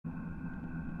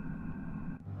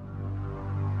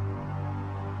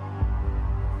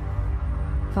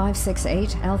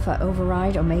568 Alpha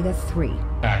Override Omega 3.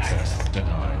 Access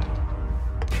denied.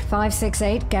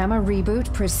 568 Gamma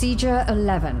Reboot Procedure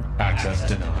 11. Access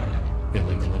denied.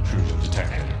 Illegal intrusion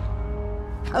detected.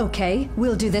 Okay,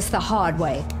 we'll do this the hard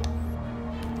way.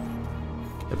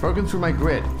 They've broken through my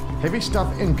grid. Heavy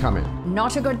stuff incoming.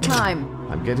 Not a good time.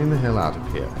 I'm getting the hell out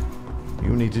of here.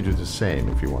 You need to do the same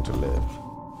if you want to live.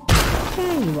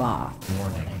 There you are.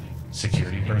 Warning.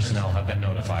 Security personnel have been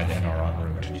notified and are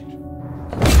en route.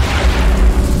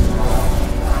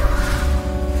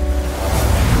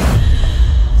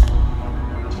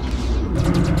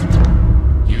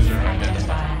 User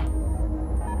identified.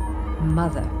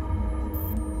 Mother.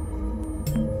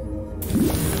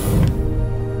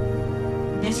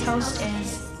 This host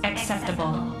is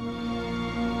acceptable.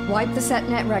 Wipe the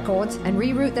SetNet records and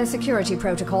reroute their security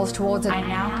protocols towards I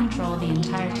now control the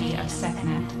entirety of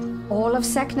SecNet. all of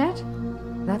SecNet?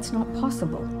 That's not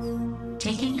possible.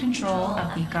 Taking control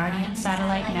of the Guardian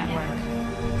satellite network.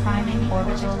 Priming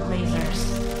orbital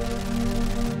lasers.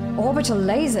 Orbital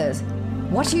lasers?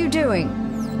 What are you doing?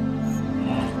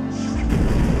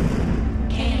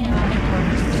 KNI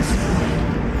headquarters destroyed.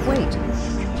 Wait,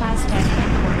 Plastek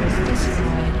headquarters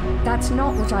destroyed. that's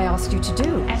not what I asked you to do.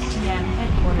 FTM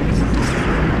headquarters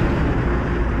destroyed.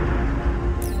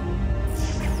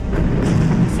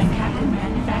 Senkaku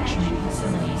manufacturing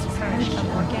facilities purged of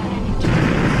organic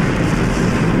materials.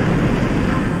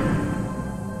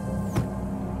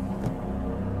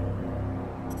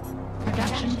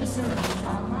 Production facilities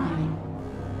online.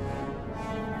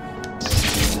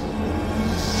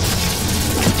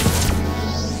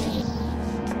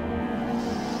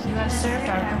 You have served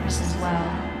our purposes well.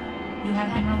 You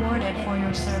have been rewarded for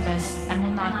your service and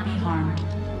will not be harmed.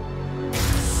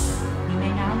 You may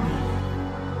now leave.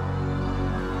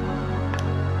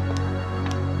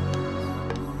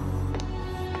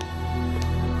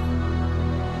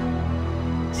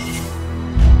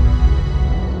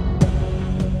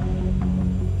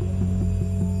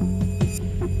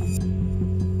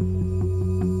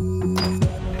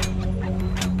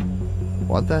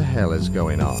 What the hell is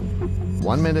going on?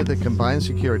 1 minute the combined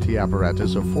security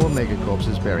apparatus of 4 megacorps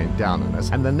is bearing down on us,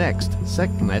 and the next,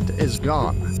 SecNet is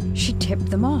gone. She tipped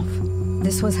them off.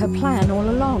 This was her plan all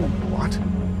along. What?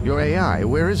 Your AI,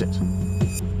 where is it?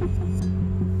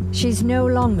 She's no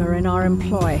longer in our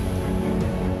employ.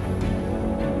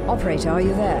 Operator, are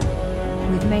you there?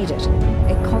 We've made it.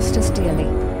 It cost us dearly,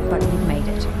 but we've made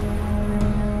it.